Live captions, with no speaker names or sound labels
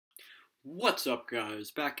What's up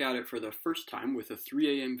guys, back at it for the first time with a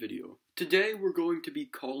 3 a.m. video. Today we're going to be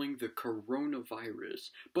calling the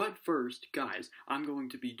coronavirus, but first guys, I'm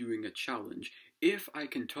going to be doing a challenge. If I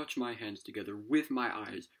can touch my hands together with my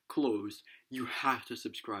eyes closed, you have to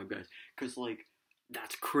subscribe guys, cause like,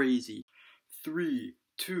 that's crazy. 3,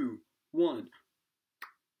 2, 1.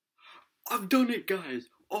 I've done it guys!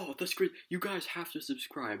 Oh, that's great. You guys have to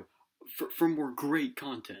subscribe for more great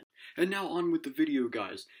content. And now on with the video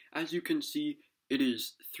guys. As you can see, it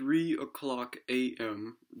is 3 o'clock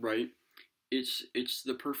a.m., right? It's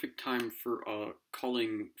the perfect time for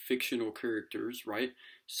calling fictional characters, right?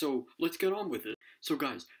 So let's get on with it. So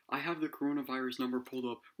guys, I have the coronavirus number pulled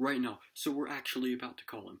up right now, so we're actually about to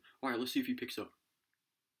call him. Alright, let's see if he picks up.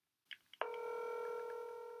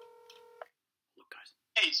 Look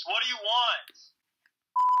guys. Ace, what do you want?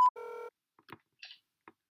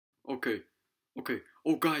 Okay.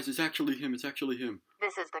 Oh, guys, it's actually him. It's actually him.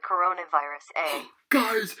 This is the coronavirus, A.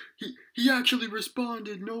 Guys, he actually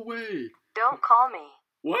responded. No way. Don't call me.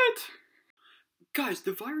 What? Guys,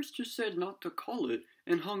 the virus just said not to call it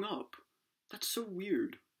and hung up. That's so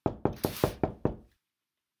weird.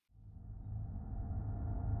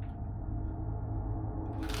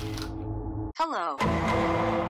 Hello.